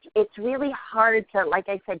statistics, it's really hard to, like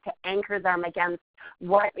I said, to anchor them against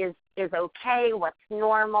what is okay, what's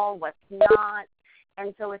normal, what's not.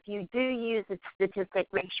 And so if you do use a statistic,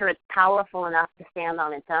 make sure it's powerful enough to stand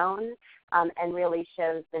on its own and really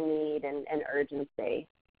shows the need and urgency.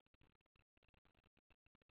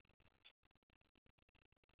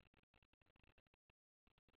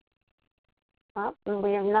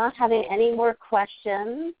 We are not having any more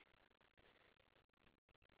questions.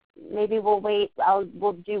 Maybe we'll wait.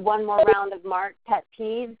 We'll do one more round of Mark pet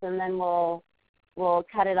peeves, and then we'll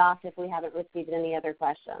cut it off if we haven't received any other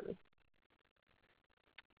questions.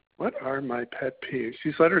 What are my pet peeves?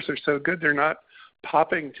 These letters are so good, they're not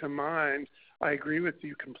popping to mind. I agree with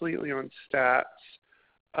you completely on stats.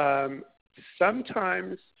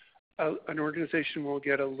 Sometimes an organization will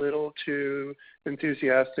get a little too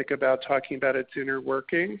enthusiastic about talking about its inner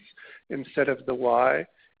workings instead of the why.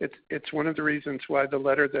 It's one of the reasons why the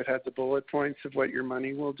letter that had the bullet points of what your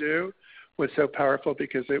money will do was so powerful,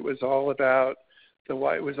 because it was all about the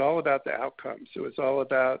why. It was all about the outcomes. It was all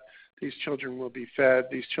about these children will be fed,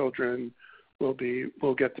 these children will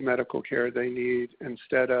get the medical care they need,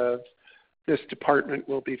 instead of this department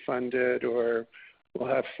will be funded, or we'll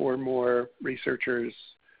have 4 more researchers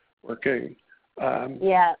working.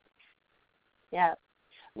 Yeah.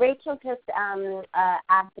 Rachel just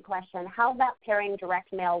asked the question, how about pairing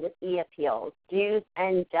direct mail with e-appeals, do's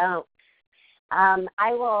and don'ts?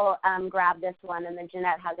 I will grab this one, and then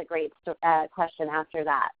Jeanette has a great question after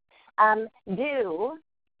that. Do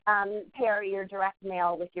pair your direct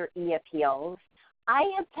mail with your e-appeals.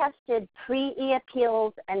 I have tested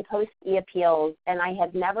pre-e-appeals and post-e-appeals, and I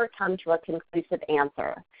have never come to a conclusive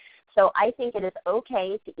answer. So I think it is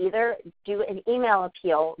okay to either do an email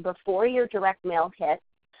appeal before your direct mail hits,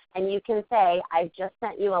 and you can say, I've just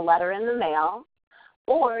sent you a letter in the mail,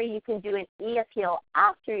 or you can do an e-appeal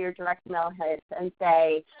after your direct mail hits and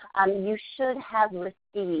say, you should have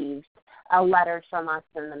received a letter from us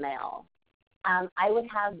in the mail. I would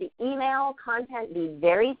have the email content be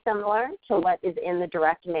very similar to what is in the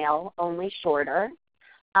direct mail, only shorter,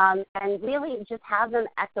 and really just have them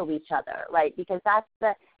echo each other, right? Because that's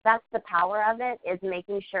the power of it, is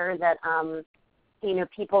making sure that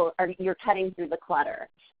you're cutting through the clutter.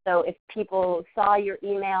 So if people saw your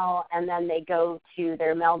email and then they go to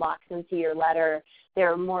their mailbox and see your letter,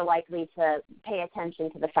 they're more likely to pay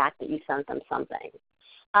attention to the fact that you sent them something.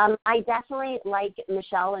 I definitely like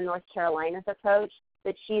Michelle in North Carolina's approach,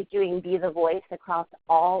 that she's doing Be the Voice across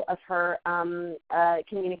all of her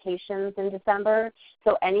communications in December.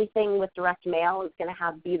 So anything with direct mail is going to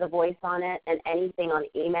have Be the Voice on it, and anything on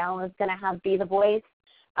email is going to have Be the Voice.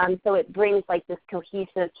 So it brings like this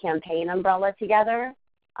cohesive campaign umbrella together.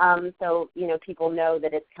 So, people know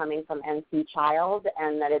that it's coming from NC Child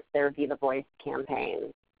and that it's their Be the Voice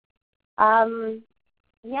campaign.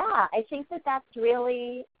 I think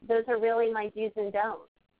those are really my do's and don'ts.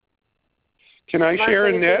 Can I share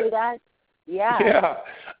a net? Yeah.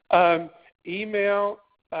 Email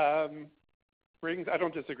brings, I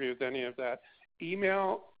don't disagree with any of that.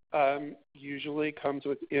 Email usually comes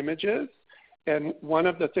with images. And one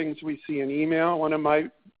of the things we see in email, one of my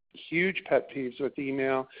huge pet peeves with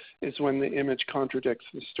email, is when the image contradicts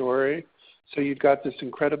the story. So you've got this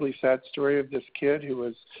incredibly sad story of this kid who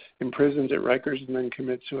was imprisoned at Rikers and then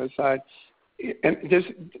commits suicide. And this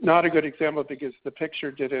is not a good example because the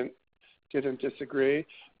picture didn't disagree,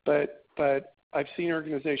 but I've seen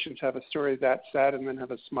organizations have a story that sad and then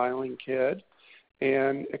have a smiling kid,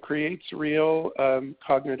 and it creates real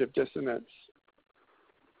cognitive dissonance.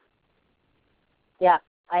 Yeah,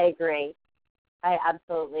 I agree. I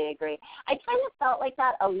absolutely agree. I kind of felt like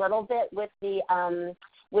that a little bit with the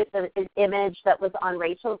image that was on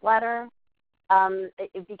Rachel's letter,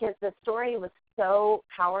 because the story was so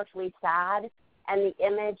powerfully sad, and the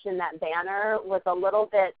image in that banner was a little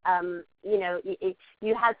bit,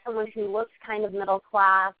 you had someone who looked kind of middle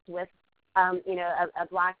class with, a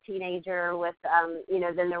black teenager with,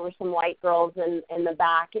 then there were some white girls in the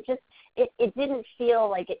back. It didn't feel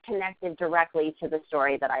like it connected directly to the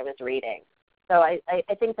story that I was reading. So I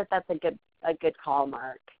think that's a good call,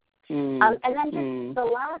 Mark. And then just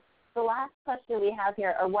the last question we have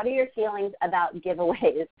here are, what are your feelings about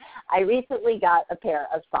giveaways? I recently got a pair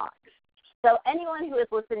of socks. So anyone who has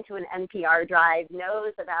listened to an NPR drive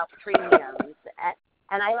knows about premiums.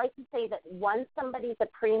 And I like to say that once somebody's a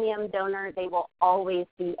premium donor, they will always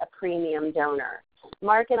be a premium donor.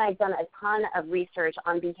 Mark and I have done a ton of research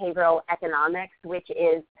on behavioral economics, which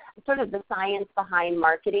is sort of the science behind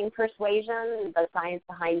marketing persuasion, the science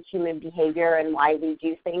behind human behavior and why we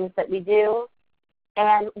do things that we do.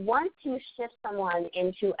 And once you shift someone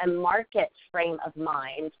into a market frame of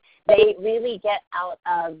mind, they really get out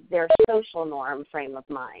of their social norm frame of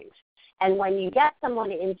mind. And when you get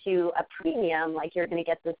someone into a premium, like you're going to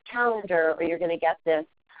get this calendar, or you're going to get this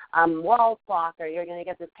wall clock, or you're going to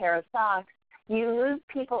get this pair of socks, you move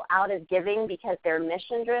people out of giving because they're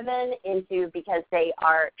mission-driven into because they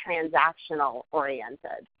are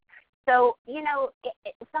transactional-oriented. So,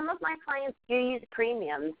 some of my clients do use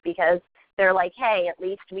premiums because they're like, hey, at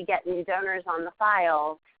least we get new donors on the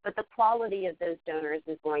file, but the quality of those donors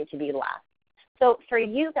is going to be less. So for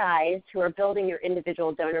you guys who are building your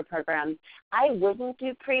individual donor programs, I wouldn't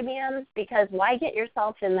do premiums, because why get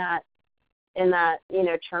yourself in that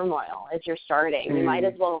turmoil as you're starting? You might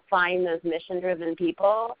as well find those mission-driven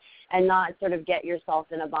people and not sort of get yourself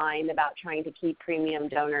in a bind about trying to keep premium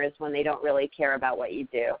donors when they don't really care about what you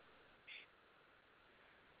do.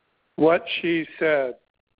 What she said.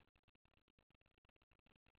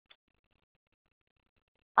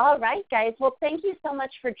 All right, guys. Well, thank you so much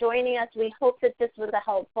for joining us. We hope that this was a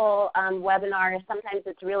helpful webinar. Sometimes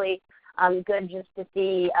it's really good just to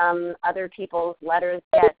see other people's letters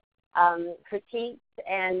get critiqued,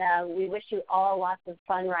 and we wish you all lots of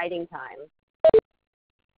fun writing time.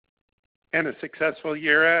 And a successful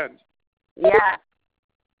year end. Yeah.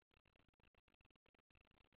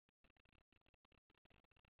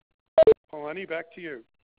 Melanie, back to you.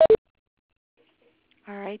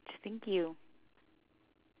 All right. Thank you.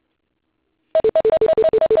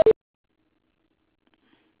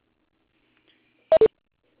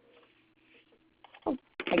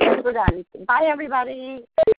 I guess we're done. Bye, everybody.